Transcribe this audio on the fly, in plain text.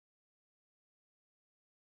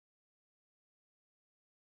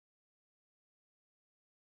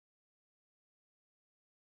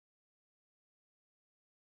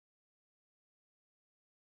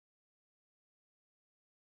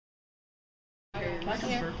like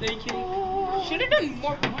a birthday cake. Should have done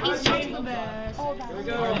more. He's the best. Here we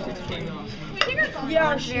go.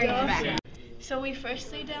 Yeah, she So we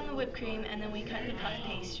first laid down the whipped cream and then we cut the puff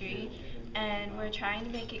pastry, and we're trying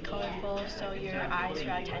to make it colorful so your eyes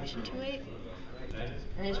draw attention to it.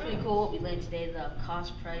 And it's pretty cool what we learned today, the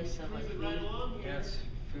cost price of like food. Yes,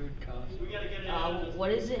 food cost.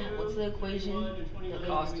 What is it? What's the equation?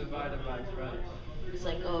 Cost divided by price. It's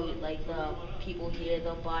like, oh, like the people here,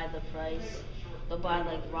 they'll buy the price. They'll buy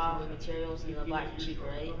like raw materials and they'll buy it cheap,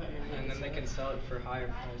 right? And then they can sell it for higher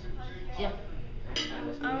prices. Yeah.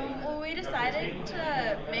 Well, we decided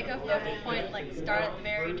to make a focal point, like start at the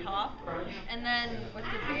very top, and then with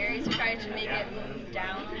the berries, we tried to make it move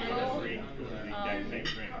down a little. Added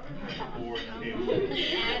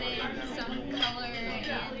some color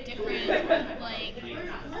and different like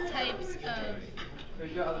types of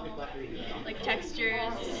Like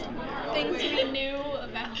textures. things we knew